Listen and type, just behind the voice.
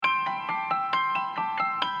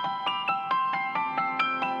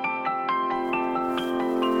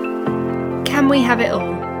We Have It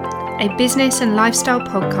All, a business and lifestyle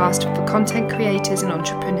podcast for content creators and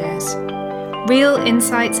entrepreneurs. Real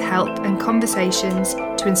insights, help and conversations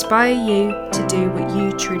to inspire you to do what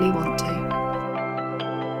you truly want to.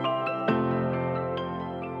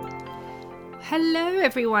 Hello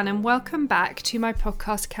everyone and welcome back to my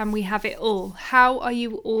podcast Can We Have It All? How are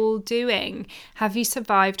you all doing? Have you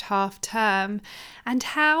survived half term? And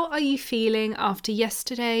how are you feeling after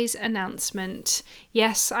yesterday's announcement?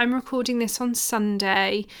 Yes, I'm recording this on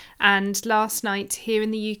Sunday, and last night here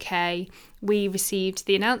in the UK we received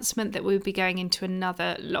the announcement that we would be going into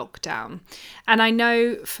another lockdown. And I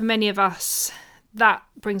know for many of us that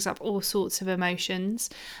brings up all sorts of emotions,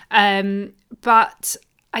 but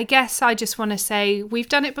I guess I just want to say we've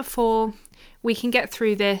done it before. We can get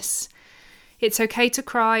through this. It's okay to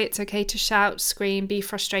cry. It's okay to shout, scream, be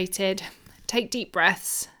frustrated. Take deep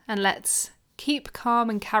breaths and let's keep calm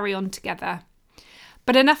and carry on together.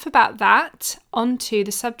 But enough about that. On to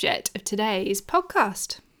the subject of today's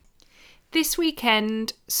podcast. This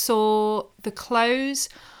weekend saw the close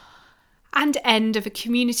and end of a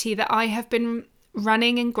community that I have been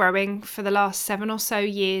running and growing for the last 7 or so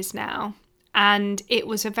years now. And it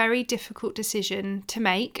was a very difficult decision to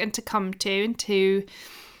make and to come to and to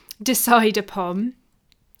decide upon.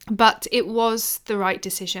 But it was the right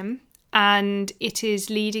decision, and it is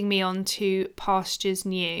leading me on to pastures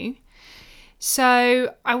new.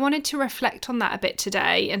 So I wanted to reflect on that a bit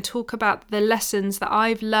today and talk about the lessons that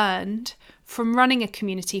I've learned from running a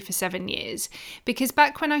community for 7 years. Because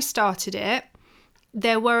back when I started it,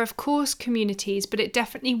 there were, of course, communities, but it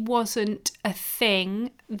definitely wasn't a thing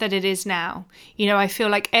that it is now. You know, I feel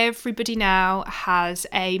like everybody now has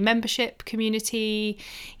a membership community,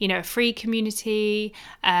 you know, a free community,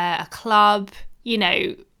 a club, you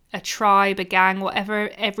know, a tribe, a gang, whatever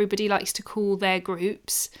everybody likes to call their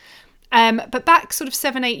groups. But back sort of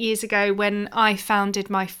 7-8 years ago when I founded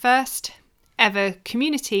my first ever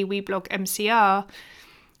community, Weblog MCR,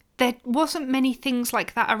 there wasn't many things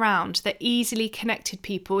like that around that easily connected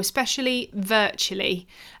people, especially virtually,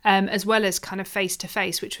 as well as kind of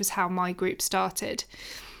face-to-face, which was how my group started.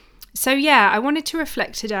 So yeah, I wanted to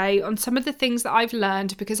reflect today on some of the things that I've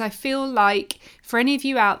learned, because I feel like for any of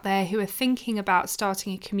you out there who are thinking about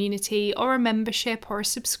starting a community or a membership or a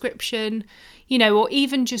subscription, you know, or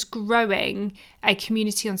even just growing a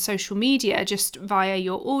community on social media just via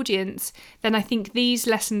your audience, then I think these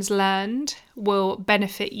lessons learned will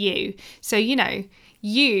benefit you. So, you know,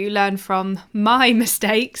 you learn from my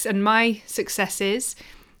mistakes and my successes.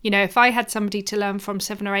 You know, if I had somebody to learn from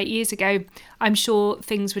 7 or 8 years ago, I'm sure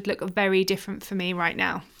things would look very different for me right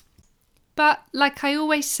now. But like I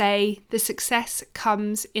always say, the success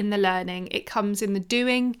comes in the learning. It comes in the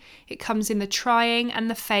doing, it comes in the trying and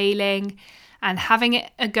the failing and having it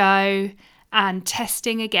a go and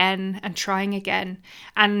testing again and trying again.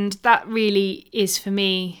 And that really is for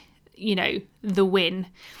me, you know, the win.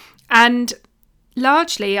 And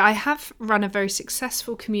largely, I have run a very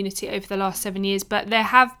successful community over the last 7 years, but there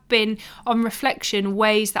have been, on reflection,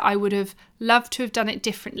 ways that I would have loved to have done it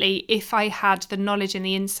differently if I had the knowledge and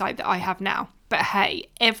the insight that I have now. But hey,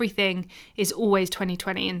 everything is always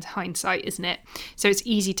 2020 in hindsight, isn't it? So it's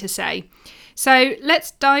easy to say. So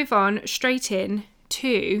let's dive on straight in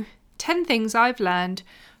to 10 things I've learned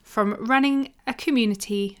from running a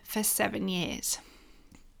community for 7 years.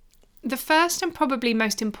 The first and probably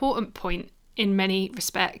most important point in many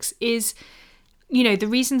respects is, you know, the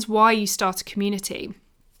reasons why you start a community.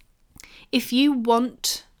 If you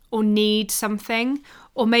want or need something,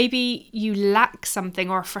 or maybe you lack something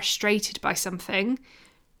or are frustrated by something,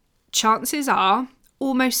 chances are,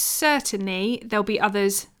 almost certainly, there'll be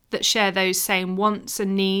others that share those same wants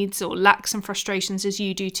and needs or lacks and frustrations as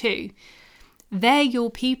you do too. They're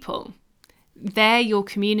your people. They're your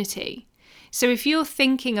community. So if you're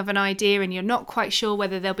thinking of an idea and you're not quite sure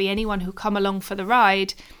whether there'll be anyone who'll come along for the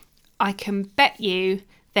ride, I can bet you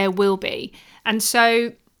there will be. And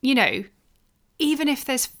so, you know, even if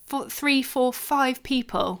there's 3, 4, 5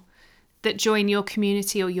 people that join your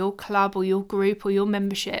community or your club or your group or your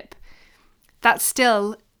membership, that's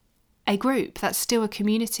still a group, that's still a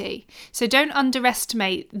community. So don't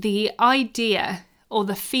underestimate the idea or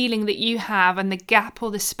the feeling that you have and the gap or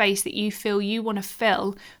the space that you feel you want to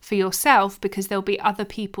fill for yourself, because there'll be other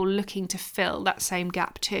people looking to fill that same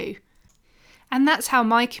gap too. And that's how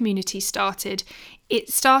my community started. It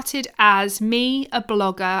started as me, a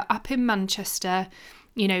blogger up in Manchester,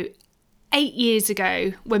 you know, 8 years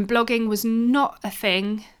ago, when blogging was not a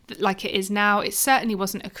thing like it is now. It certainly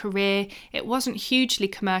wasn't a career. It wasn't hugely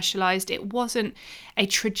commercialized. It wasn't a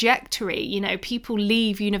trajectory. You know, people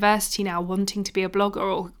leave university now wanting to be a blogger,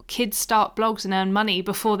 or kids start blogs and earn money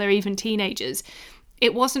before they're even teenagers.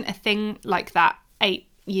 It wasn't a thing like that 8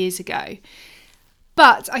 years ago.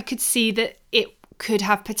 But I could see that it could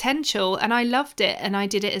have potential, and I loved it, and I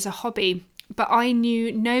did it as a hobby. But I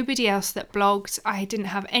knew nobody else that blogged. I didn't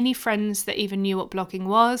have any friends that even knew what blogging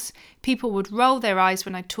was. People would roll their eyes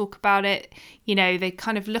when I'd talk about it. You know, they'd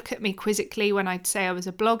kind of look at me quizzically when I'd say I was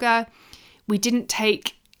a blogger. We didn't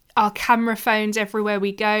take our camera phones everywhere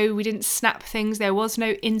we go. We didn't snap things. There was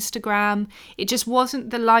no Instagram. It just wasn't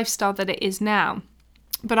the lifestyle that it is now.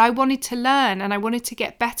 But I wanted to learn, and I wanted to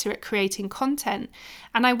get better at creating content,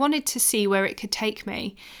 and I wanted to see where it could take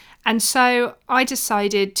me. And so I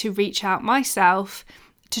decided to reach out myself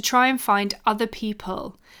to try and find other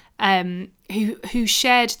people who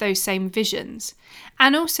shared those same visions,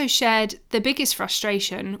 and also shared the biggest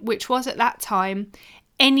frustration, which was at that time,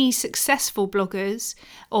 any successful bloggers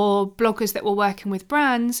or bloggers that were working with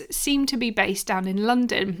brands seemed to be based down in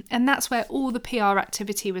London, and that's where all the PR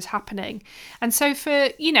activity was happening. And so for,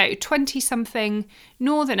 20-something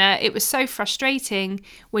northerner, it was so frustrating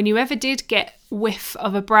when you ever did get whiff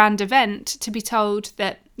of a brand event to be told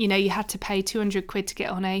that, you had to pay 200 quid to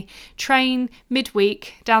get on a train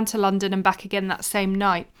midweek down to London and back again that same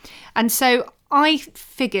night. And so I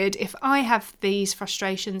figured if I have these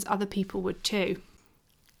frustrations, other people would too.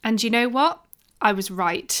 And you know what? I was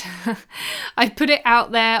right. I put it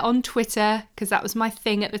out there on Twitter because that was my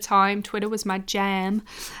thing at the time. Twitter was my jam.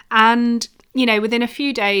 And, within a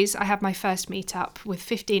few days, I had my first meetup with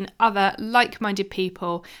 15 other like-minded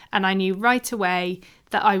people. And I knew right away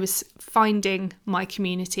that I was finding my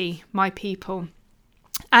community, my people.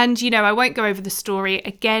 And, I won't go over the story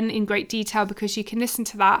again in great detail because you can listen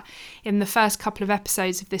to that in the first couple of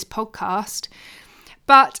episodes of this podcast.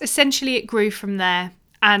 But essentially it grew from there.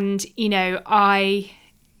 And, I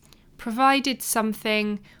provided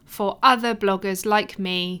something for other bloggers like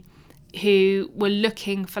me who were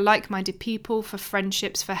looking for like-minded people, for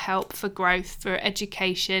friendships, for help, for growth, for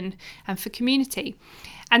education, and for community.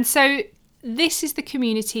 And so this is the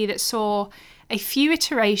community that saw a few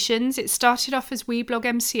iterations. It started off as WeBlog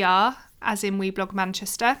MCR, as in WeBlog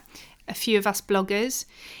Manchester, a few of us bloggers.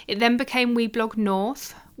 It then became WeBlog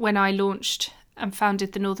North when I launched and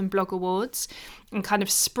founded the Northern Blog Awards and kind of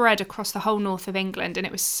spread across the whole north of England. And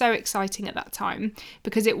it was so exciting at that time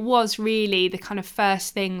because it was really the kind of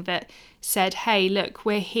first thing that said, hey, look,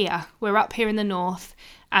 we're here. We're up here in the north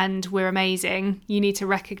and we're amazing. You need to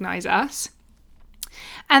recognise us.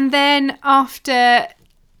 And then after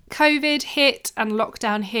COVID hit and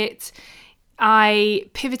lockdown hit, I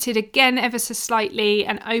pivoted again ever so slightly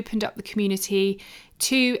and opened up the community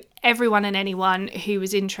to everyone and anyone who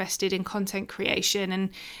was interested in content creation, and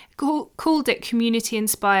called it Community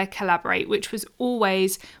Inspire Collaborate, which was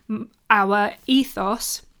always our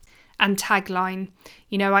ethos and tagline.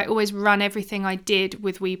 I always run everything I did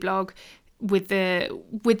with WeBlog with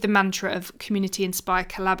the mantra of Community Inspire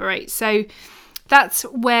Collaborate. So that's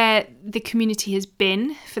where the community has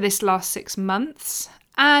been for this last 6 months.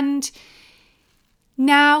 And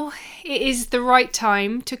now it is the right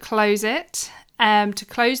time to close it. To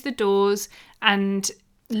close the doors and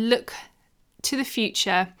look to the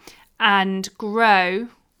future and grow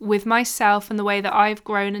with myself and the way that I've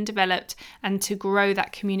grown and developed, and to grow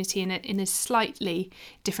that community in a slightly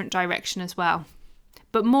different direction as well.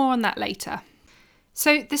 But more on that later.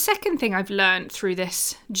 So the second thing I've learned through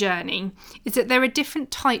this journey is that there are different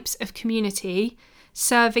types of community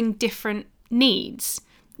serving different needs.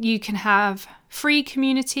 You can have free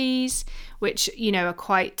communities, which, are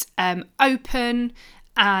quite open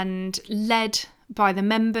and led by the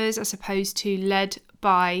members as opposed to led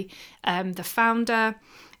by the founder.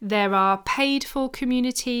 There are paid for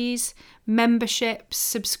communities, memberships,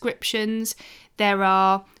 subscriptions. There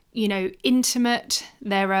are, intimate.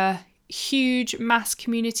 There are huge mass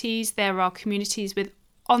communities. There are communities with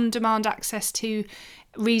on-demand access to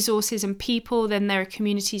resources and people. Then there are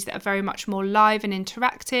communities that are very much more live and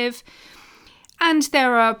interactive. And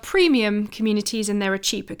there are premium communities and there are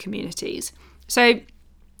cheaper communities. So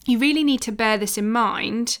you really need to bear this in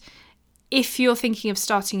mind if you're thinking of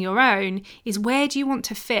starting your own, is where do you want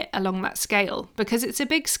to fit along that scale? Because it's a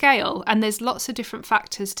big scale and there's lots of different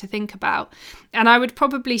factors to think about. And I would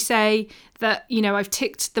probably say that, I've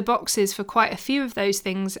ticked the boxes for quite a few of those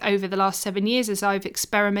things over the last 7 years as I've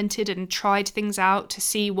experimented and tried things out to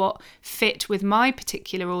see what fit with my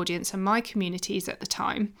particular audience and my communities at the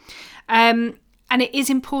time. And it is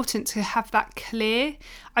important to have that clear,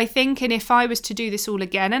 I think. And if I was to do this all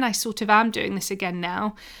again, and I sort of am doing this again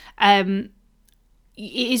now, it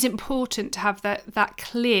is important to have that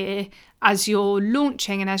clear as you're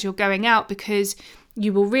launching and as you're going out, because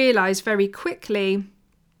you will realise very quickly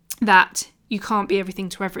that you can't be everything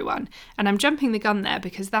to everyone. And I'm jumping the gun there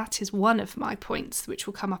because that is one of my points, which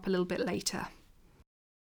will come up a little bit later.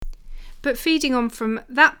 But feeding on from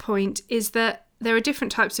that point is that there are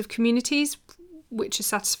different types of communities which are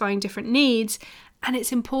satisfying different needs, and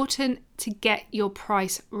it's important to get your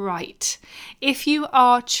price right. If you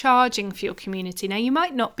are charging for your community, now you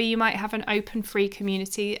might not be, you might have an open free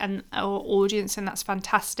community or audience, and that's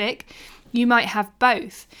fantastic. You might have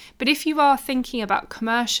both. But if you are thinking about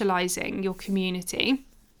commercializing your community,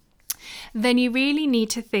 then you really need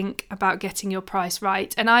to think about getting your price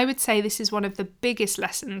right. And I would say this is one of the biggest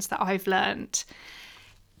lessons that I've learned.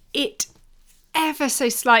 It ever so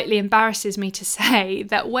slightly embarrasses me to say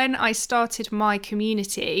that when I started my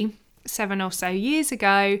community 7 or so years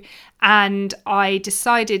ago, and I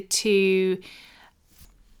decided to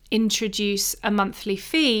introduce a monthly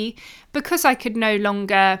fee, because I could no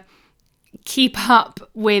longer keep up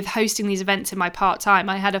with hosting these events in my part-time.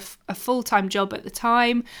 I had a full-time job at the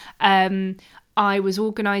time. I was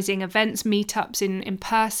organising events, meetups in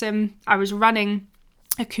person. I was running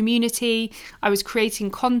a community. I was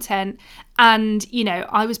creating content, and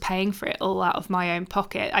I was paying for it all out of my own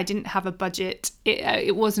pocket. I didn't have a budget.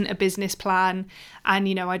 It wasn't a business plan,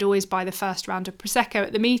 and I'd always buy the first round of Prosecco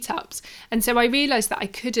at the meetups. And so I realised that I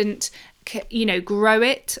couldn't grow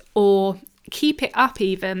it or keep it up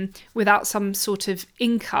even without some sort of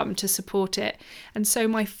income to support it. And so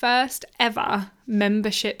my first ever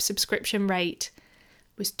membership subscription rate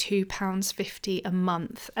was £2.50 a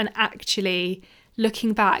month. And actually,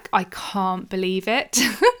 looking back, I can't believe it.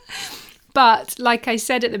 But like I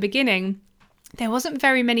said at the beginning, there wasn't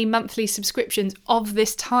very many monthly subscriptions of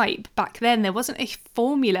this type back then. There wasn't a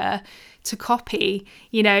formula to copy.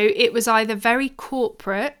 It was either very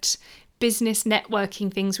corporate business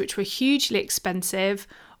networking things, which were hugely expensive,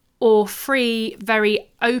 or free,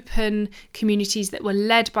 very open communities that were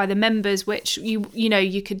led by the members, which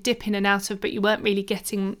you could dip in and out of, but you weren't really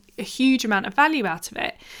getting a huge amount of value out of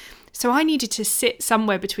it. So I needed to sit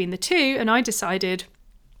somewhere between the two, and I decided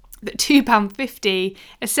that £2.50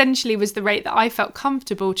 essentially was the rate that I felt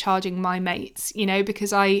comfortable charging my mates,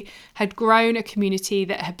 because I had grown a community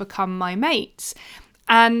that had become my mates.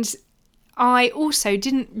 And I also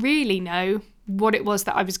didn't really know what it was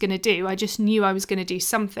that I was going to do. I just knew I was going to do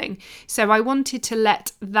something. So I wanted to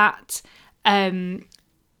let that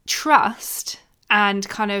trust and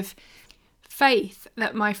kind of faith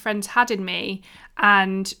that my friends had in me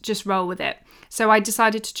and just roll with it. So I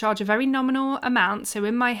decided to charge a very nominal amount. So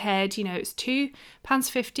in my head, it's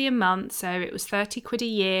 £2.50 a month. So it was £30 a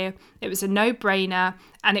year. It was a no-brainer.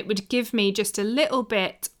 And it would give me just a little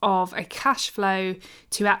bit of a cash flow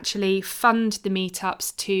to actually fund the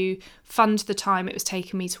meetups, to fund the time it was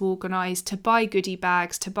taking me to organise, to buy goodie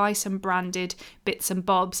bags, to buy some branded bits and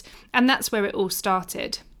bobs. And that's where it all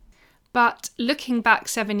started. But looking back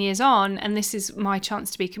 7 years on, and this is my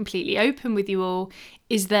chance to be completely open with you all,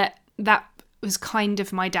 is that was kind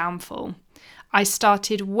of my downfall. I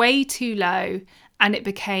started way too low, and it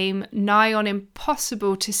became nigh on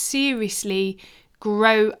impossible to seriously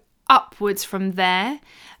grow upwards from there,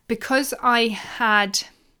 because I had,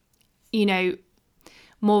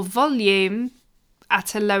 more volume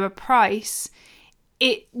at a lower price.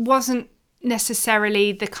 It wasn't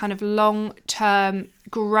necessarily the kind of long-term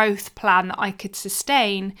growth plan that I could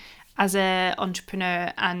sustain as an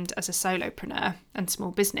entrepreneur and as a solopreneur and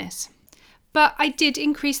small business. But I did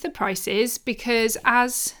increase the prices, because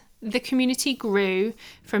as the community grew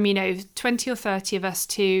from, 20 or 30 of us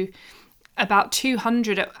to about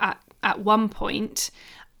 200 at one point,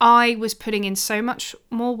 I was putting in so much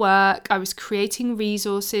more work. I was creating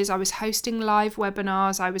resources. I was hosting live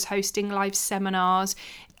webinars. I was hosting live seminars,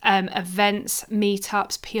 events,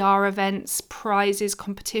 meetups, PR events, prizes,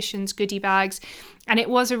 competitions, goodie bags. And it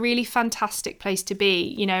was a really fantastic place to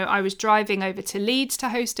be. I was driving over to Leeds to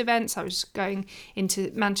host events. I was going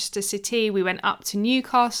into Manchester City. We went up to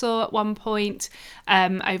Newcastle at one point,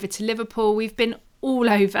 over to Liverpool. We've been all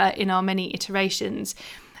over in our many iterations.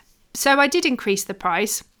 So I did increase the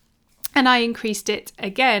price. And I increased it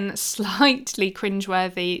again, slightly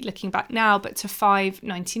cringeworthy looking back now, but to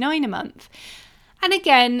 £5.99 a month. And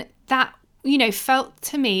again, that, felt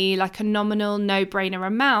to me like a nominal no-brainer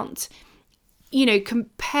amount,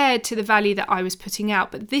 compared to the value that I was putting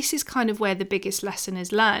out. But this is kind of where the biggest lesson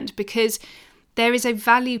is learned, because there is a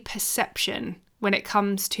value perception when it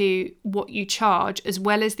comes to what you charge, as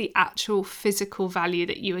well as the actual physical value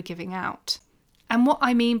that you are giving out. And what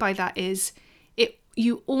I mean by that is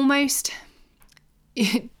you almost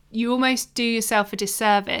do yourself a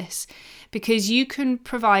disservice, because you can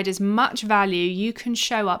provide as much value, you can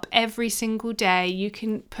show up every single day, you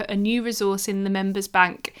can put a new resource in the members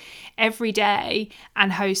bank every day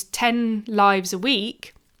and host 10 lives a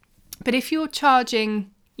week. But if you're charging,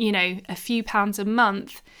 a few pounds a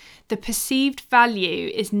month, the perceived value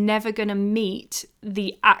is never going to meet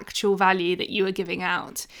the actual value that you are giving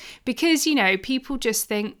out. Because, people just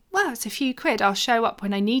think, well, it's a few quid, I'll show up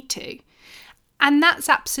when I need to. And that's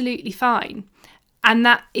absolutely fine. And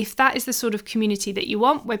that if that is the sort of community that you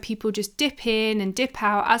want, where people just dip in and dip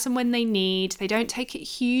out as and when they need, they don't take it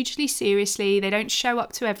hugely seriously, they don't show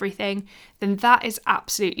up to everything, then that is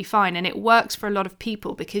absolutely fine. And it works for a lot of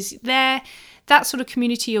people, because that sort of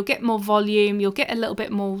community, you'll get more volume, you'll get a little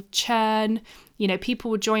bit more churn,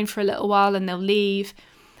 people will join for a little while and they'll leave.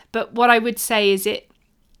 But what I would say is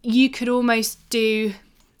you could almost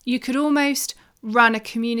run a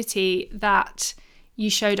community that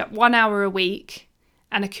you showed up 1 hour a week,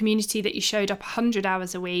 and a community that you showed up 100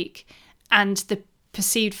 hours a week, and the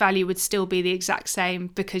perceived value would still be the exact same,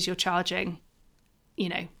 because you're charging,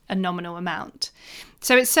 a nominal amount.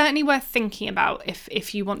 So it's certainly worth thinking about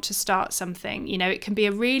if you want to start something. It can be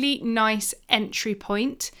a really nice entry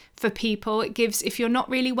point for people. It gives, if you're not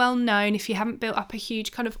really well known, if you haven't built up a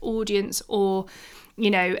huge kind of audience or,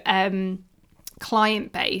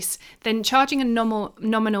 client base, then charging a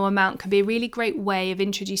nominal amount can be a really great way of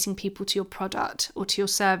introducing people to your product or to your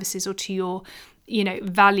services or to your,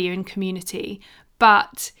 value and community.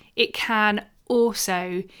 But it can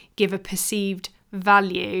also give a perceived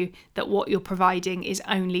value that what you're providing is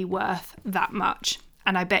only worth that much.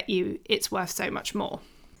 And I bet you it's worth so much more.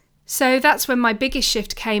 So that's when my biggest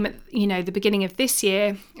shift came at, the beginning of this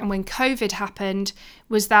year, and when COVID happened,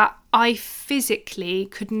 was that I physically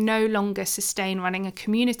could no longer sustain running a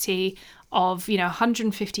community of,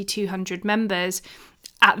 150, 200 members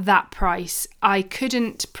at that price. I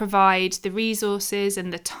couldn't provide the resources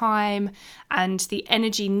and the time and the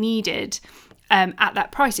energy needed at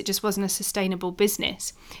that price. It just wasn't a sustainable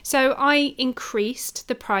business. So I increased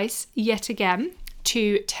the price yet again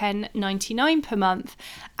to $10.99 per month.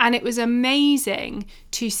 And it was amazing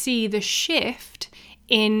to see the shift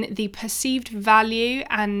in the perceived value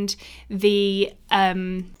and the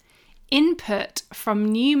input from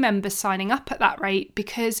new members signing up at that rate,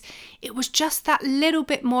 because it was just that little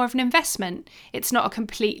bit more of an investment. It's not a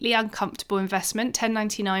completely uncomfortable investment.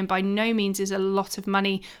 $10.99 by no means is a lot of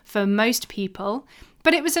money for most people,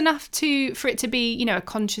 but it was enough for it to be, a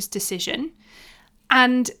conscious decision.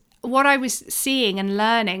 And what I was seeing and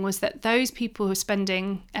learning was that those people who were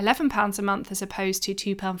spending £11 a month as opposed to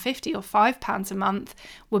 £2.50 or £5 a month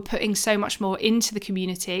were putting so much more into the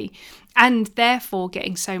community, and therefore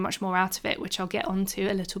getting so much more out of it, which I'll get onto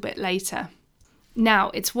a little bit later.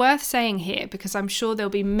 Now, it's worth saying here, because I'm sure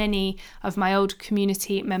there'll be many of my old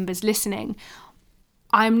community members listening,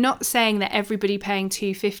 I'm not saying that everybody paying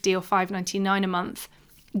 £2.50 or £5.99 a month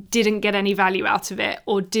didn't get any value out of it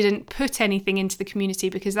or didn't put anything into the community,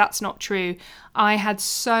 because that's not true. I had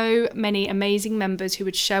so many amazing members who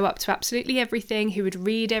would show up to absolutely everything, who would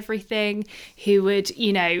read everything, who would,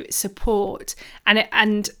 support.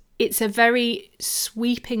 And it's a very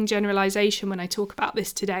sweeping generalization when I talk about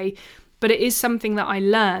this today, but it is something that I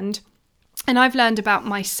learned. And I've learned about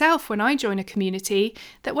myself when I join a community,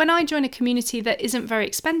 that when I join a community that isn't very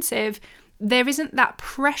expensive, there isn't that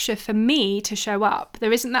pressure for me to show up.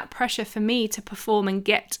 There isn't that pressure for me to perform and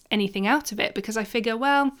get anything out of it, because I figure,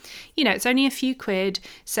 well, it's only a few quid.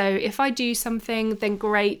 So if I do something, then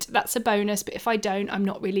great, that's a bonus. But if I don't, I'm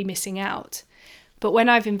not really missing out. But when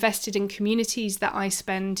I've invested in communities that I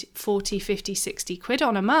spend 40, 50, 60 quid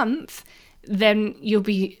on a month, then you'll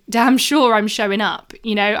be damn sure I'm showing up.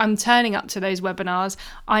 I'm turning up to those webinars,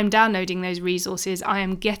 I'm downloading those resources, I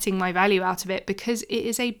am getting my value out of it, because it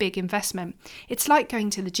is a big investment. It's like going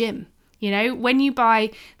to the gym. When you buy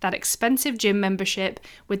that expensive gym membership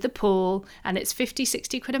with the pool and it's 50,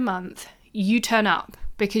 60 quid a month, you turn up,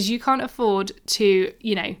 because you can't afford to,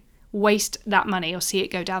 waste that money or see it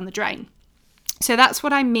go down the drain. So that's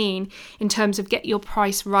what I mean in terms of get your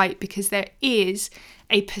price right, because there is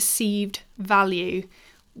a perceived value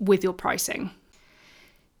with your pricing.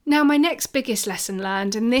 Now, my next biggest lesson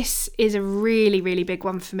learned, and this is a really, really big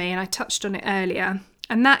one for me, and I touched on it earlier,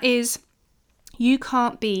 and that is you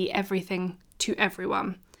can't be everything to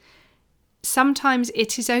everyone. Sometimes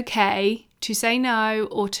it is okay to say no,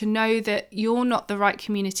 or to know that you're not the right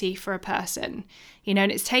community for a person.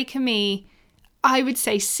 And it's taken me I would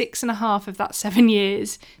say 6.5 of that 7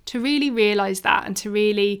 years to really realise that and to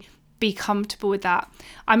really be comfortable with that.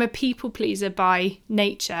 I'm a people pleaser by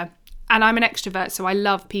nature, and I'm an extrovert, so I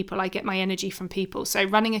love people. I get my energy from people. So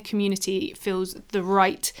running a community feels the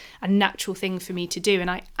right and natural thing for me to do,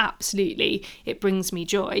 and it brings me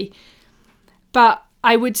joy. But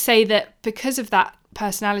I would say that because of that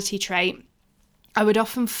personality trait, I would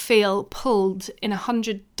often feel pulled in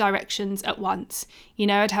 100 directions at once.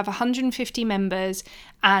 I'd have 150 members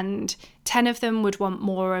and 10 of them would want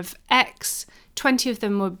more of X, 20 of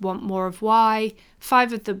them would want more of Y,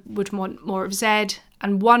 5 of them would want more of Z,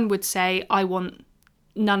 and 1 would say, I want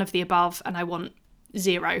none of the above and I want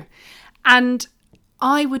 0. And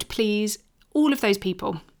I would please all of those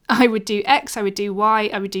people. I would do X, I would do Y,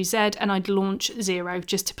 I would do Z, and I'd launch 0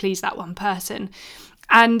 just to please that one person.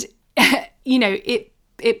 And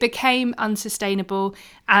it became unsustainable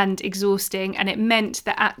and exhausting, and it meant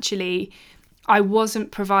that actually I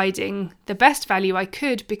wasn't providing the best value I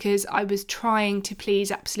could because I was trying to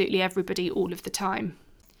please absolutely everybody all of the time.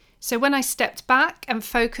 So when I stepped back and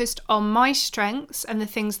focused on my strengths and the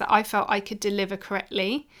things that I felt I could deliver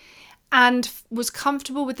correctly, and was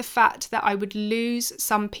comfortable with the fact that I would lose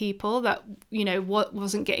some people that,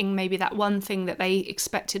 wasn't getting maybe that one thing that they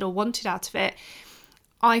expected or wanted out of it,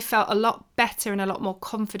 I felt a lot better and a lot more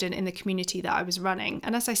confident in the community that I was running.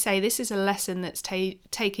 And as I say, this is a lesson that's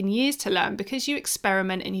taken years to learn because you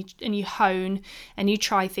experiment and you hone and you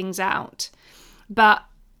try things out. But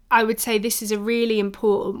I would say this is a really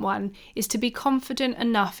important one, is to be confident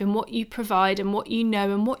enough in what you provide and what you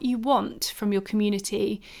know and what you want from your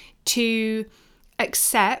community to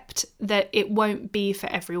accept that it won't be for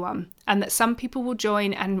everyone, and that some people will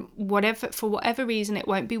join and for whatever reason it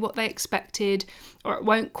won't be what they expected, or it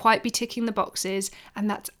won't quite be ticking the boxes, and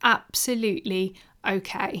that's absolutely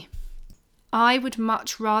okay. I would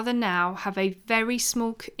much rather now have a very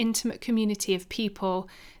small intimate community of people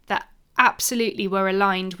that absolutely were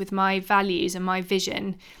aligned with my values and my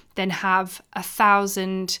vision than have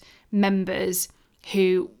 1,000 members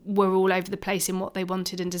who were all over the place in what they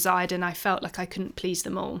wanted and desired, and I felt like I couldn't please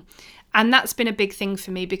them all. And that's been a big thing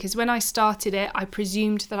for me, because when I started it, I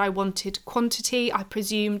presumed that I wanted quantity. I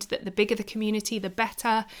presumed that the bigger the community, the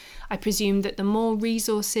better. I presumed that the more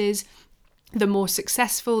resources, the more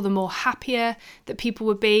successful, the more happier that people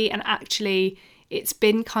would be. And actually, it's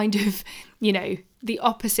been kind of, the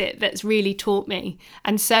opposite that's really taught me.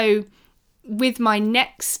 And so with my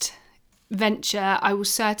next venture, I will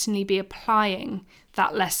certainly be applying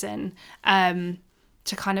that lesson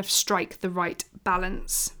to kind of strike the right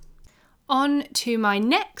balance. On to my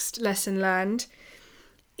next lesson learned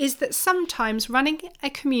is that sometimes running a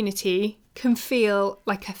community can feel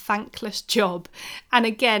like a thankless job. And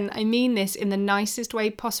again, I mean this in the nicest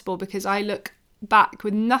way possible, because I look back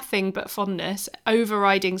with nothing but fondness,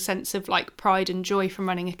 overriding sense of like pride and joy from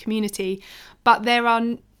running a community. But there are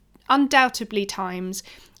undoubtedly times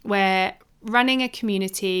where running a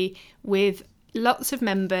community with lots of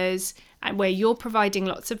members and where you're providing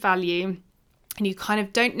lots of value and you kind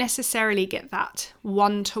of don't necessarily get that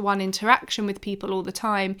one-to-one interaction with people all the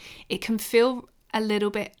time, it can feel a little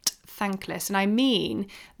bit thankless. And I mean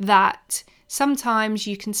that sometimes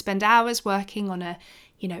you can spend hours working on an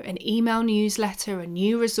email newsletter, a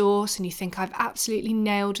new resource, and you think, I've absolutely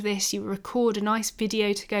nailed this. You record a nice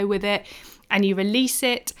video to go with it and you release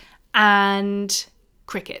it, and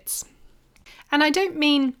crickets. And I don't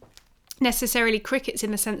mean necessarily crickets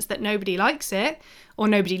in the sense that nobody likes it, or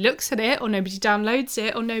nobody looks at it, or nobody downloads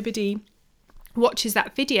it, or nobody watches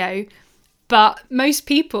that video. But most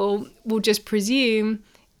people will just presume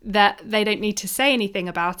that they don't need to say anything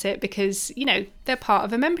about it because, they're part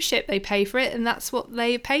of a membership, they pay for it, and that's what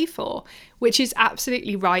they pay for, which is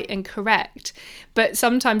absolutely right and correct. But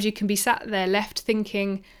sometimes you can be sat there left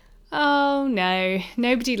thinking, oh no,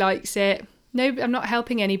 nobody likes it. No, I'm not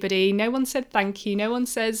helping anybody. No one said thank you. No one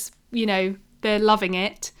says, they're loving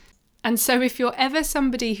it. And so if you're ever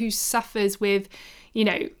somebody who suffers with,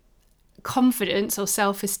 confidence or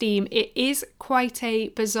self-esteem, it is quite a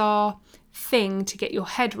bizarre thing to get your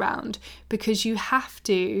head round, because you have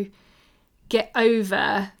to get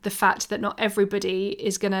over the fact that not everybody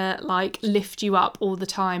is gonna lift you up all the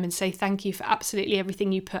time and say thank you for absolutely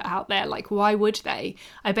everything you put out there. Why would they?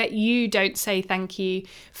 I bet you don't say thank you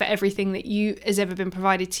for everything that has ever been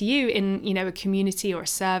provided to you in, a community or a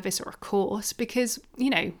service or a course, because,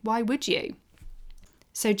 why would you?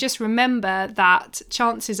 So just remember that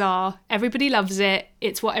chances are everybody loves it.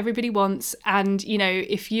 It's what everybody wants. And,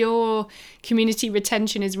 if your community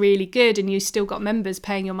retention is really good and you still got members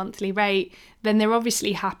paying your monthly rate, then they're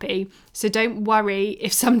obviously happy. So don't worry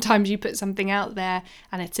if sometimes you put something out there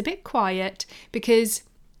and it's a bit quiet, because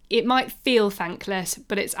it might feel thankless,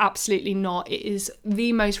 but it's absolutely not. It is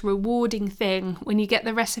the most rewarding thing when you get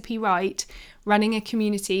the recipe right. Running a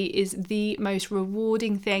community is the most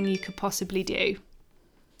rewarding thing you could possibly do.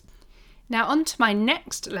 Now on to my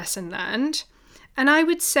next lesson learned, and I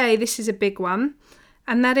would say this is a big one,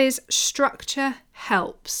 and that is structure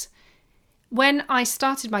helps. When I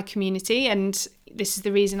started my community, and this is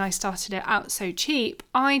the reason I started it out so cheap,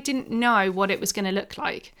 I didn't know what it was going to look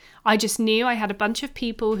like. I just knew I had a bunch of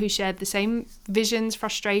people who shared the same visions,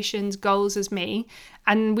 frustrations, goals as me,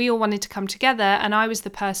 and we all wanted to come together, and I was the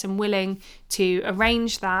person willing to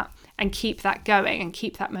arrange that and keep that going and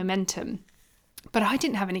keep that momentum. But I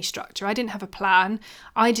didn't have any structure. I didn't have a plan.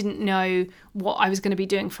 I didn't know what I was going to be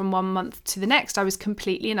doing from one month to the next. I was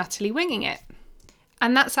completely and utterly winging it.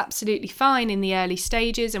 And that's absolutely fine in the early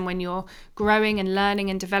stages and when you're growing and learning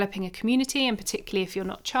and developing a community, and particularly if you're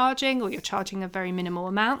not charging or you're charging a very minimal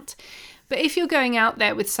amount. But if you're going out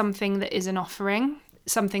there with something that is an offering,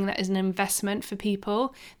 something that is an investment for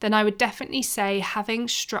people, then I would definitely say having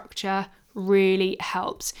structure really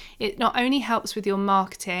helps. It not only helps with your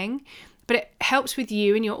marketing, but it helps with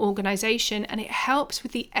you and your organisation, and it helps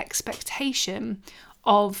with the expectation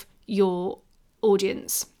of your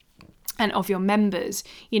audience and of your members.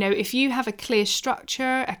 If you have a clear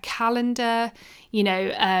structure, a calendar,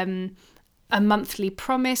 a monthly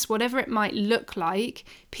promise, whatever it might look like,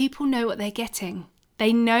 people know what they're getting.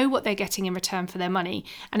 They know what they're getting in return for their money.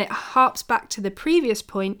 And it harps back to the previous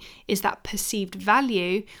point, is that perceived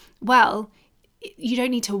value. Well, you don't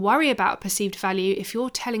need to worry about perceived value if you're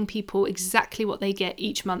telling people exactly what they get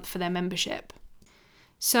each month for their membership.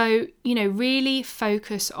 So, really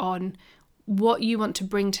focus on what you want to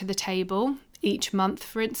bring to the table each month,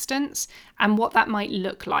 for instance, and what that might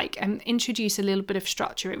look like, and introduce a little bit of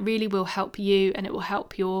structure. It really will help you, and it will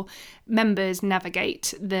help your members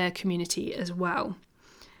navigate the community as well.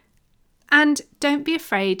 And don't be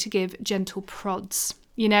afraid to give gentle prods.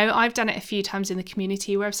 I've done it a few times in the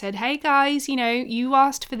community where I've said, hey guys, you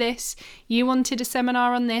asked for this, you wanted a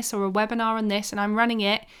seminar on this or a webinar on this, and I'm running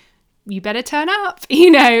it. You better turn up,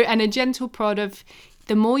 and a gentle prod of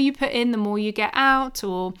the more you put in, the more you get out,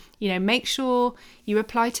 or, make sure you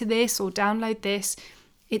apply to this or download this.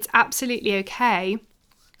 It's absolutely okay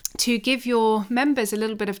to give your members a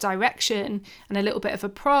little bit of direction and a little bit of a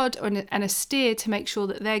prod and a steer to make sure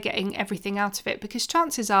that they're getting everything out of it, because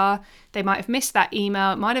chances are they might have missed that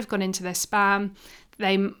email, it might have gone into their spam,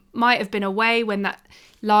 they might have been away when that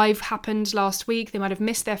live happened last week, they might have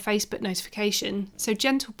missed their Facebook notification. So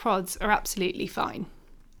gentle prods are absolutely fine.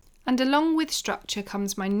 And along with structure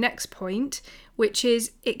comes my next point, which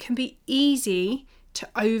is it can be easy to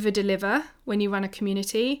over-deliver when you run a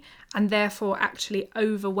community, and therefore actually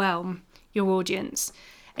overwhelm your audience.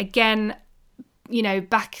 Again,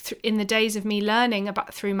 back in the days of me learning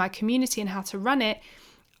about through my community and how to run it,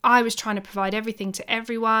 I was trying to provide everything to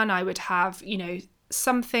everyone. I would have,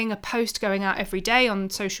 a post going out every day on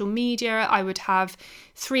social media. I would have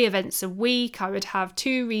 3 events a week. I would have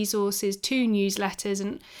 2 resources, 2 newsletters,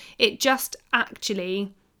 and it just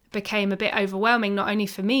actually became a bit overwhelming, not only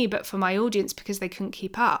for me, but for my audience, because they couldn't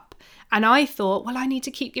keep up. And I thought, well, I need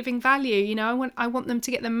to keep giving value. I want them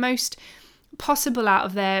to get the most possible out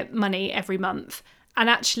of their money every month. And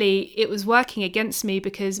actually, it was working against me,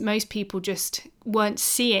 because most people just weren't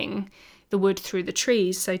seeing the wood through the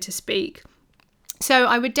trees, so to speak. So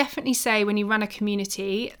I would definitely say when you run a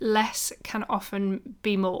community, less can often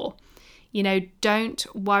be more. Don't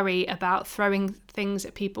worry about throwing things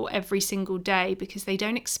at people every single day, because they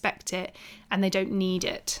don't expect it and they don't need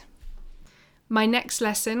it. My next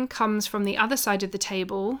lesson comes from the other side of the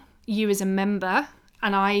table, you as a member,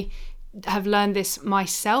 and I have learned this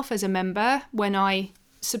myself as a member when I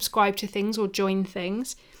subscribe to things or join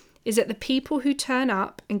things, is that the people who turn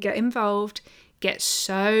up and get involved get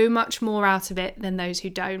so much more out of it than those who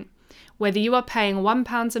don't. Whether you are paying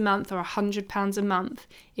 £1 a month or £100 a month,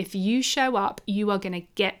 if you show up, you are going to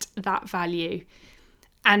get that value.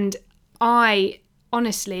 And I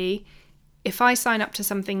honestly, if I sign up to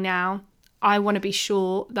something now, I want to be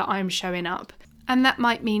sure that I'm showing up. And that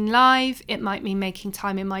might mean live, it might mean making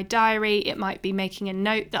time in my diary, it might be making a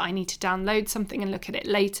note that I need to download something and look at it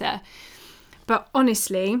later. But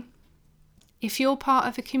honestly, if you're part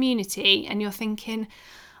of a community and you're thinking,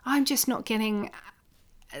 I'm just not getting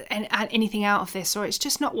anything out of this, or it's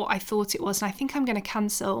just not what I thought it was, and I think I'm going to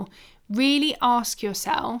cancel, really ask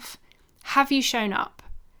yourself, have you shown up?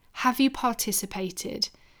 Have you participated?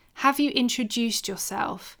 Have you introduced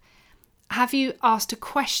yourself? Have you asked a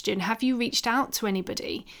question? Have you reached out to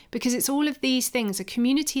anybody? Because it's all of these things. A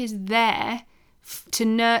community is there to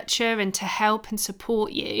nurture and to help and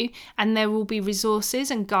support you, and there will be resources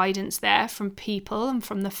and guidance there from people and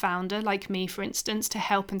from the founder, like me for instance, to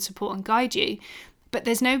help and support and guide you. But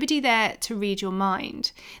there's nobody there to read your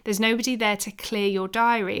mind. There's nobody there to clear your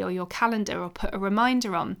diary or your calendar or put a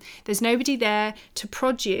reminder on. There's nobody there to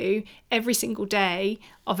prod you every single day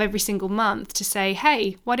of every single month to say,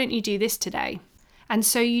 hey, why don't you do this today? And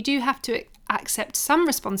so you do have to accept some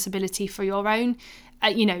responsibility for your own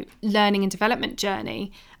learning and development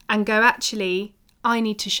journey, and go, actually, I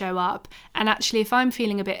need to show up. And actually, if I'm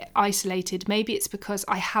feeling a bit isolated, maybe it's because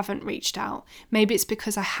I haven't reached out. Maybe it's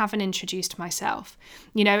because I haven't introduced myself,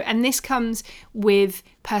 and this comes with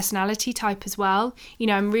personality type as well.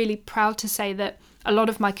 I'm really proud to say that a lot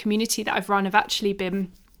of my community that I've run have actually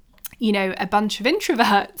been, a bunch of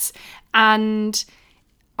introverts. And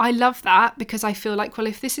I love that, because I feel like, well,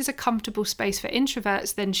 if this is a comfortable space for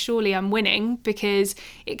introverts, then surely I'm winning, because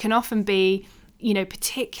it can often be,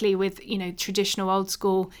 particularly with, traditional old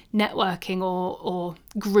school networking or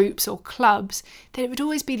groups or clubs, that it would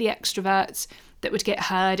always be the extroverts that would get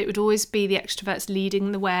heard. It would always be the extroverts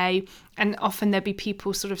leading the way. And often there'd be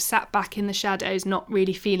people sort of sat back in the shadows, not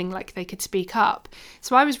really feeling like they could speak up.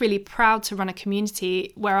 So I was really proud to run a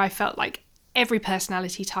community where I felt like every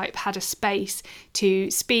personality type had a space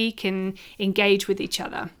to speak and engage with each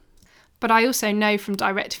other. But I also know from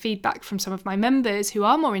direct feedback from some of my members who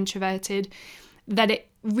are more introverted that it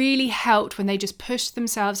really helped when they just pushed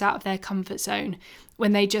themselves out of their comfort zone,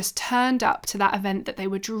 when they just turned up to that event that they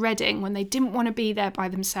were dreading, when they didn't want to be there by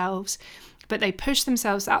themselves, but they pushed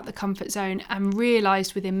themselves out the comfort zone and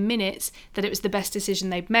realised within minutes that it was the best decision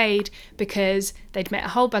they'd made, because they'd met a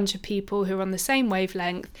whole bunch of people who were on the same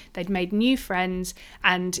wavelength, they'd made new friends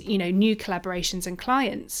and, new collaborations and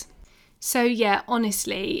clients. So yeah,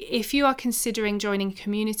 honestly, if you are considering joining a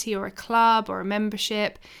community or a club or a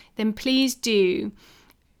membership, then please do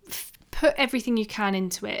put everything you can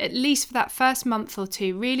into it, at least for that first month or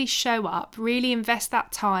two. Really show up, really invest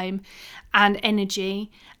that time and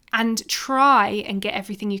energy, and try and get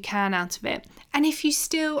everything you can out of it. And if you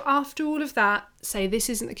still, after all of that, say this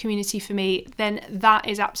isn't the community for me, then that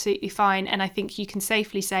is absolutely fine. And I think you can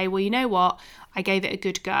safely say, well, you know what, I gave it a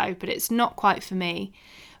good go, but it's not quite for me.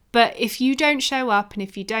 But if you don't show up, and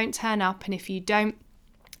if you don't turn up, and if you don't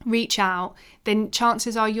reach out, then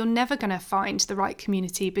chances are you're never going to find the right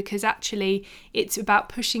community, because actually it's about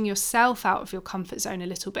pushing yourself out of your comfort zone a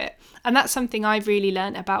little bit. And that's something I've really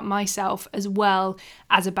learned about myself, as well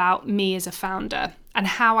as about me as a founder, and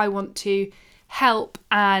how I want to help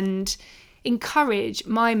and encourage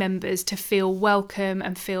my members to feel welcome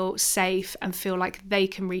and feel safe and feel like they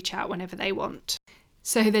can reach out whenever they want.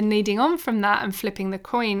 So then leading on from that and flipping the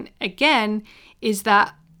coin again is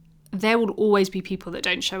that there will always be people that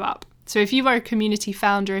don't show up. So if you are a community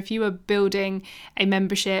founder, if you are building a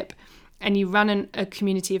membership and you run a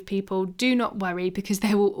community of people, do not worry, because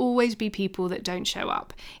there will always be people that don't show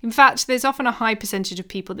up. In fact, there's often a high percentage of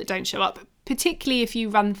people that don't show up, particularly if you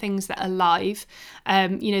run things that are live.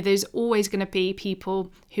 There's always going to be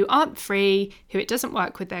people who aren't free, who it doesn't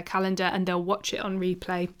work with their calendar, and they'll watch it on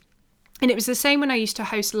replay. And it was the same when I used to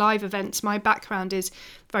host live events. My background is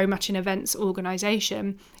very much in events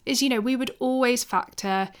organisation. We would always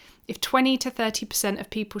factor, if 20 to 30%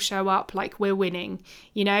 of people show up, like, we're winning,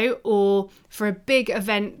 or for a big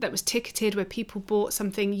event that was ticketed where people bought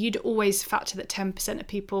something, you'd always factor that 10% of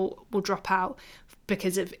people will drop out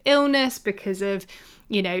because of illness, because of,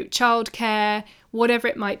 childcare, whatever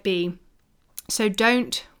it might be. So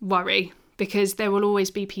don't worry, because there will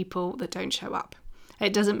always be people that don't show up.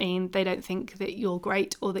 It doesn't mean they don't think that you're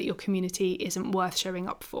great or that your community isn't worth showing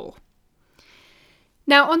up for.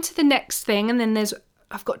 Now on to the next thing, and then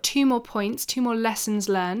I've got 2 more points, 2 more lessons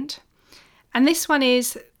learned. And this one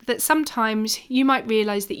is that sometimes you might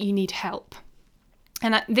realise that you need help.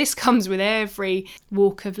 And this comes with every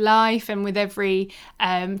walk of life and with every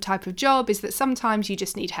type of job, is that sometimes you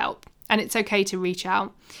just need help. And it's okay to reach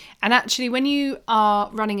out. And actually, when you are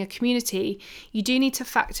running a community, you do need to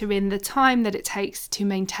factor in the time that it takes to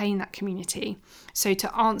maintain that community. So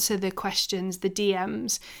to answer the questions, the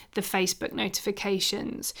DMs, the Facebook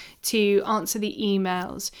notifications, to answer the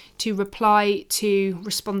emails, to reply to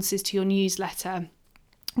responses to your newsletter,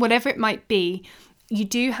 whatever it might be, you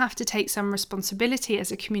do have to take some responsibility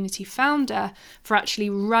as a community founder for actually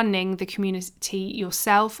running the community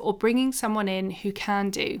yourself or bringing someone in who can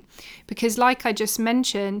do. Because like I just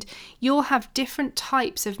mentioned, you'll have different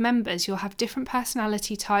types of members, you'll have different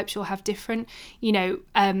personality types, you'll have different,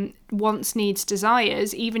 wants, needs,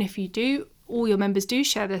 desires. Even if all your members do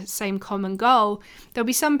share the same common goal, there'll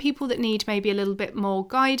be some people that need maybe a little bit more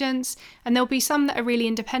guidance, and there'll be some that are really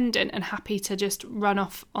independent and happy to just run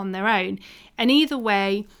off on their own. And either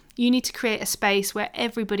way, you need to create a space where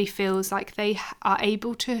everybody feels like they are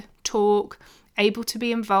able to talk, able to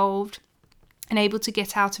be involved, and able to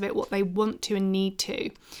get out of it what they want to and need to.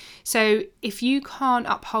 So if you can't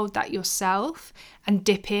uphold that yourself and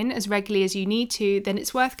dip in as regularly as you need to, then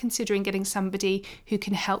it's worth considering getting somebody who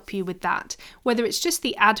can help you with that, whether it's just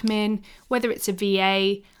the admin, whether it's a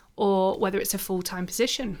VA, or whether it's a full-time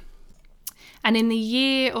position. And in the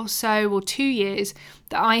year or so, or 2 years,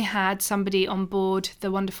 that I had somebody on board,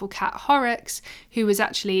 the wonderful Kat Horrocks, who was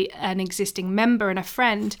actually an existing member and a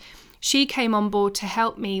friend, she came on board to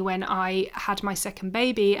help me when I had my second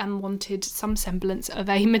baby and wanted some semblance of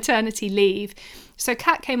a maternity leave. So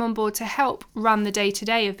Kat came on board to help run the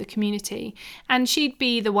day-to-day of the community, and she'd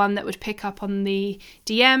be the one that would pick up on the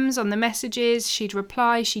DMs, on the messages, she'd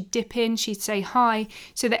reply, she'd dip in, she'd say hi,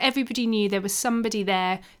 so that everybody knew there was somebody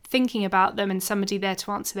there thinking about them and somebody there to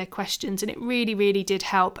answer their questions. And it really, really did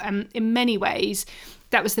help. And in many ways,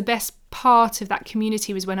 that was the best part of that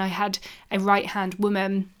community, was when I had a right-hand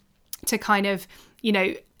woman to kind of,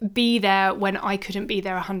 be there when I couldn't be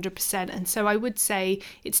there 100%. And so I would say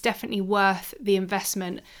it's definitely worth the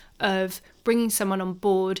investment of bringing someone on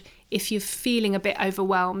board if you're feeling a bit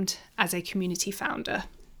overwhelmed as a community founder.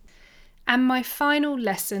 And my final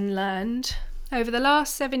lesson learned over the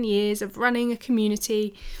last 7 years of running a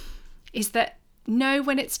community is that know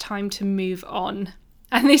when it's time to move on.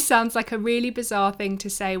 And this sounds like a really bizarre thing to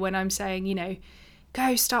say when I'm saying,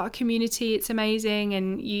 go start a community, it's amazing,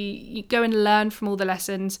 and you go and learn from all the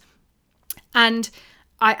lessons. And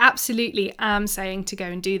I absolutely am saying to go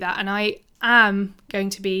and do that, and I am going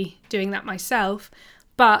to be doing that myself.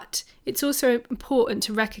 But it's also important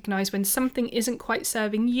to recognise when something isn't quite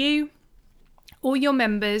serving you or your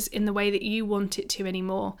members in the way that you want it to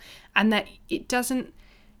anymore, and that it doesn't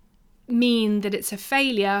mean that it's a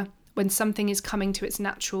failure when something is coming to its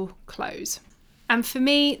natural close. And for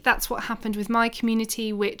me, that's what happened with my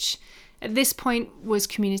community, which at this point was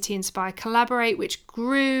Community Inspire Collaborate, which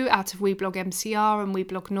grew out of Weblog MCR and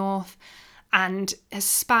Weblog North, and has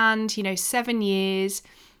spanned, 7 years,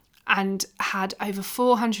 and had over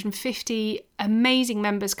 450 amazing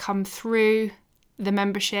members come through the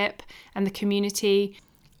membership and the community.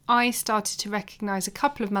 I started to recognise a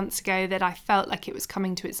couple of months ago that I felt like it was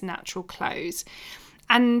coming to its natural close.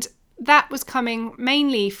 And that was coming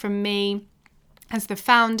mainly from me as the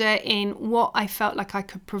founder, in what I felt like I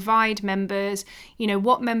could provide members,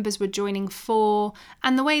 what members were joining for,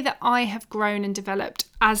 and the way that I have grown and developed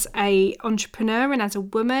as an entrepreneur and as a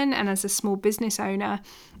woman and as a small business owner.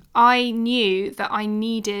 I knew that I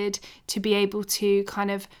needed to be able to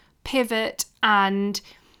kind of pivot and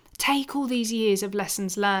take all these years of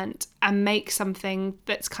lessons learnt and make something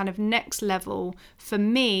that's kind of next level for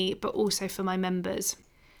me, but also for my members.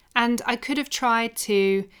 And I could have tried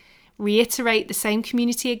to reiterate the same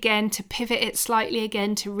community again, to pivot it slightly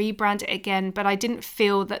again, to rebrand it again, but I didn't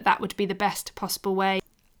feel that that would be the best possible way.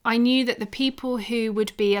 I knew that the people who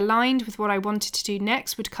would be aligned with what I wanted to do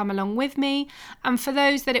next would come along with me, and for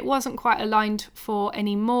those that it wasn't quite aligned for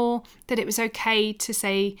anymore, that it was okay to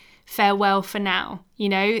say farewell for now,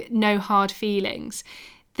 no hard feelings.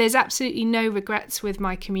 There's absolutely no regrets with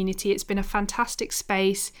my community. It's been a fantastic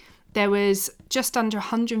space. There was just under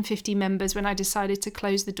 150 members when I decided to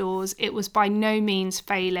close the doors. It was by no means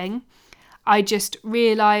failing. I just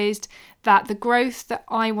realised that the growth that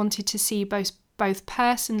I wanted to see both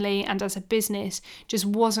personally and as a business just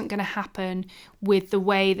wasn't going to happen with the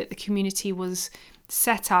way that the community was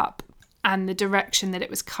set up and the direction that it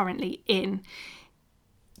was currently in.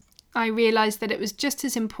 I realised that it was just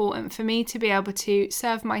as important for me to be able to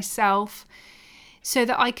serve myself so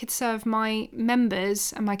that I could serve my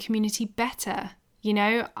members and my community better.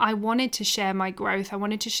 I wanted to share my growth. I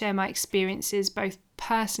wanted to share my experiences, both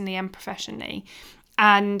personally and professionally.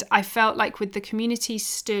 And I felt like with the community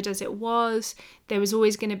stood as it was, there was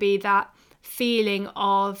always going to be that feeling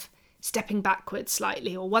of stepping backwards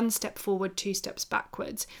slightly, or 1 step forward, 2 steps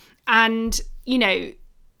backwards. And, I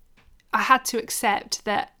had to accept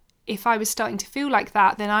that if I was starting to feel like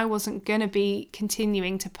that, then I wasn't going to be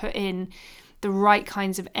continuing to put in the right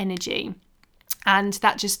kinds of energy, and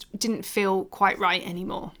that just didn't feel quite right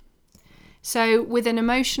anymore. So with an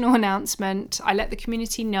emotional announcement, I let the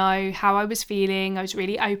community know how I was feeling. I was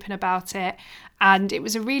really open about it. And it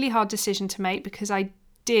was a really hard decision to make because I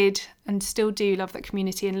did and still do love that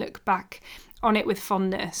community and look back on it with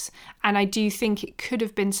fondness. And I do think it could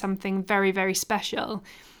have been something very, very special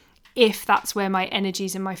if that's where my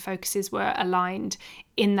energies and my focuses were aligned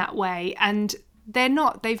in that way. And they're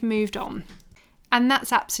not, they've moved on. And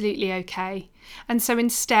that's absolutely okay. And so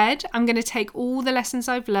instead, I'm going to take all the lessons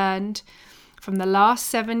I've learned from the last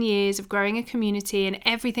 7 years of growing a community and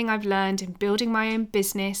everything I've learned in building my own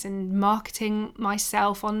business and marketing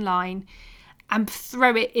myself online and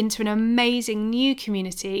throw it into an amazing new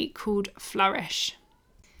community called Flourish.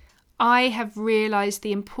 I have realised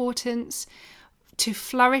the importance to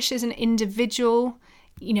flourish as an individual,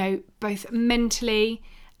 both mentally,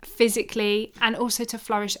 physically, and also to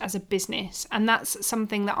flourish as a business. And that's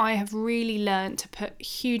something that I have really learned to put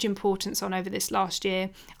huge importance on over this last year.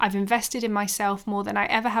 I've invested in myself more than I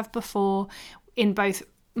ever have before in both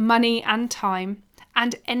money and time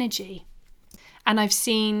and energy. And I've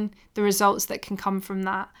seen the results that can come from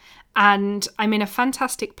that. And I'm in a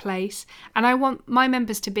fantastic place, and I want my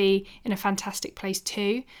members to be in a fantastic place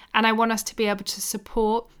too. And I want us to be able to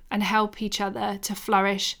support and help each other to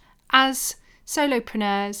flourish as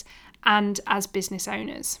solopreneurs and as business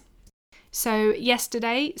owners. So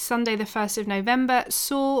yesterday, Sunday the 1st of November,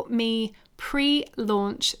 saw me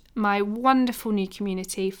pre-launch my wonderful new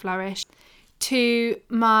community, Flourish, to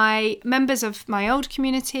my members of my old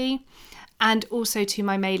community and also to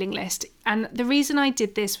my mailing list. And the reason I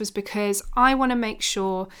did this was because I want to make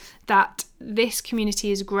sure that this community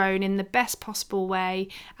is grown in the best possible way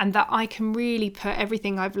and that I can really put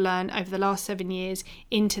everything I've learned over the last 7 years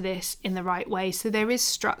into this in the right way. So there is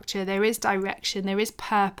structure, there is direction, there is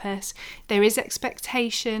purpose, there is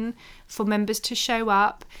expectation for members to show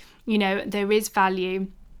up, there is value.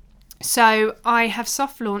 So I have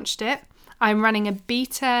soft launched it. I'm running a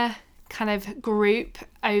beta kind of group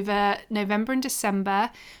over November and December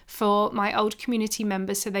for my old community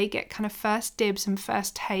members, so they get kind of first dibs and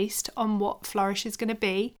first taste on what Flourish is going to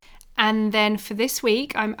be. And then for this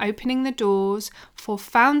week, I'm opening the doors for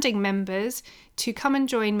founding members to come and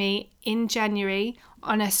join me in January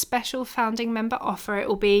on a special founding member offer. It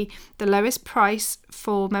will be the lowest price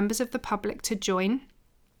for members of the public to join.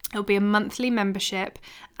 It'll be a monthly membership,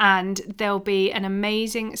 and there'll be an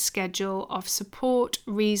amazing schedule of support,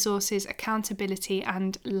 resources, accountability,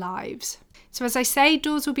 and lives. So as I say,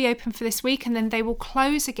 doors will be open for this week and then they will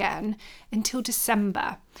close again until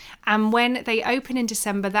December. And when they open in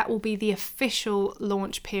December, that will be the official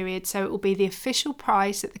launch period. So it will be the official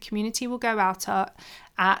price that the community will go out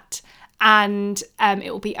at, and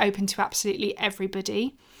it will be open to absolutely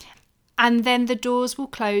everybody. And then the doors will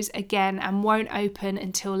close again and won't open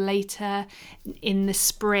until later in the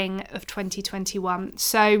spring of 2021.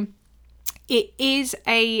 So it is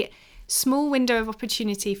a small window of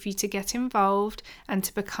opportunity for you to get involved and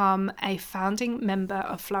to become a founding member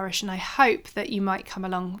of Flourish. And I hope that you might come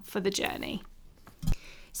along for the journey.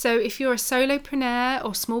 So if you're a solopreneur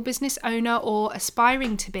or small business owner or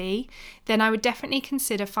aspiring to be, then I would definitely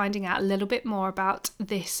consider finding out a little bit more about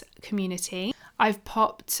this community. I've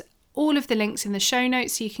popped all of the links in the show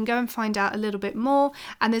notes so you can go and find out a little bit more.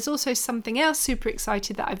 And there's also something else super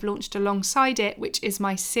excited that I've launched alongside it, which is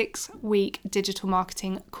my 6-week digital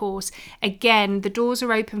marketing course. Again, the doors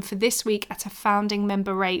are open for this week at a founding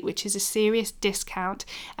member rate, which is a serious discount.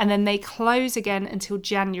 And then they close again until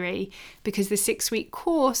January because the 6-week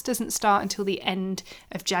course doesn't start until the end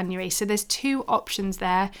of January. So there's 2 options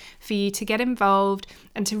there for you to get involved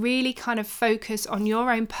and to really kind of focus on your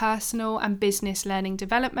own personal and business learning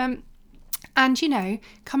development. And,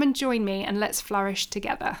 come and join me and let's flourish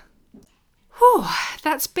together. Whew,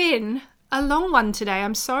 that's been a long one today.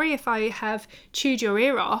 I'm sorry if I have chewed your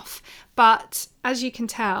ear off, but as you can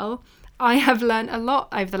tell, I have learned a lot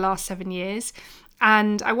over the last 7 years.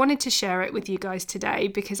 And I wanted to share it with you guys today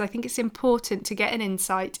because I think it's important to get an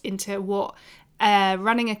insight into what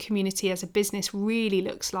running a community as a business really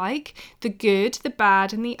looks like. The good, the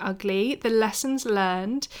bad and the ugly, the lessons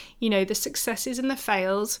learned, the successes and the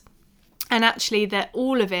fails. And actually that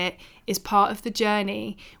all of it is part of the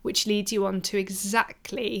journey which leads you on to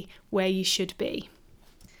exactly where you should be.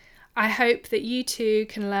 I hope that you too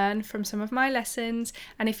can learn from some of my lessons.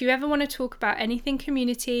 And if you ever want to talk about anything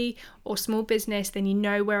community or small business, then you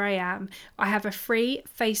know where I am. I have a free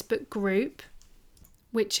Facebook group,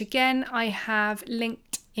 which again I have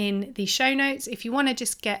linked in the show notes if you want to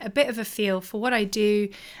just get a bit of a feel for what I do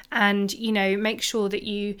and, make sure that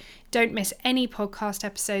you don't miss any podcast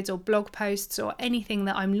episodes or blog posts or anything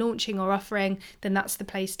that I'm launching or offering, then that's the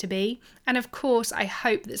place to be. And of course, I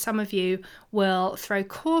hope that some of you will throw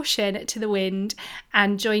caution to the wind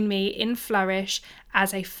and join me in Flourish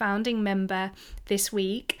as a founding member this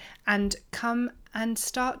week and come and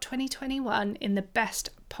start 2021 in the best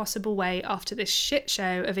possible way after this shit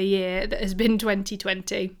show of a year that has been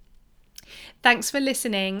 2020. Thanks for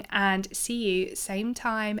listening and see you same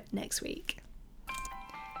time next week.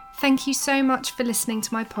 Thank you so much for listening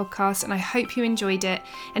to my podcast, and I hope you enjoyed it.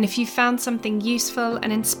 And if you found something useful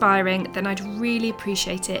and inspiring, then I'd really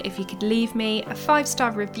appreciate it if you could leave me a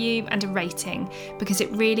 5-star review and a rating, because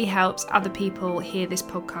it really helps other people hear this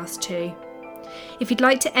podcast too. If you'd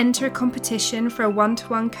like to enter a competition for a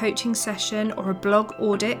one-to-one coaching session or a blog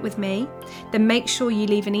audit with me, then make sure you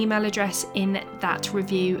leave an email address in that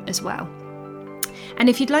review as well. And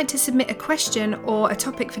if you'd like to submit a question or a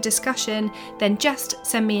topic for discussion, then just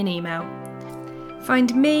send me an email.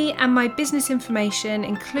 Find me and my business information,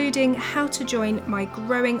 including how to join my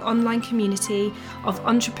growing online community of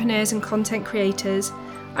entrepreneurs and content creators,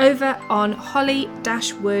 over on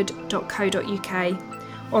holly-wood.co.uk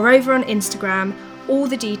or over on Instagram. All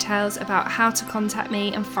the details about how to contact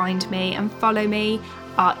me and find me and follow me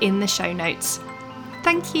are in the show notes.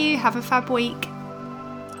 Thank you. Have a fab week.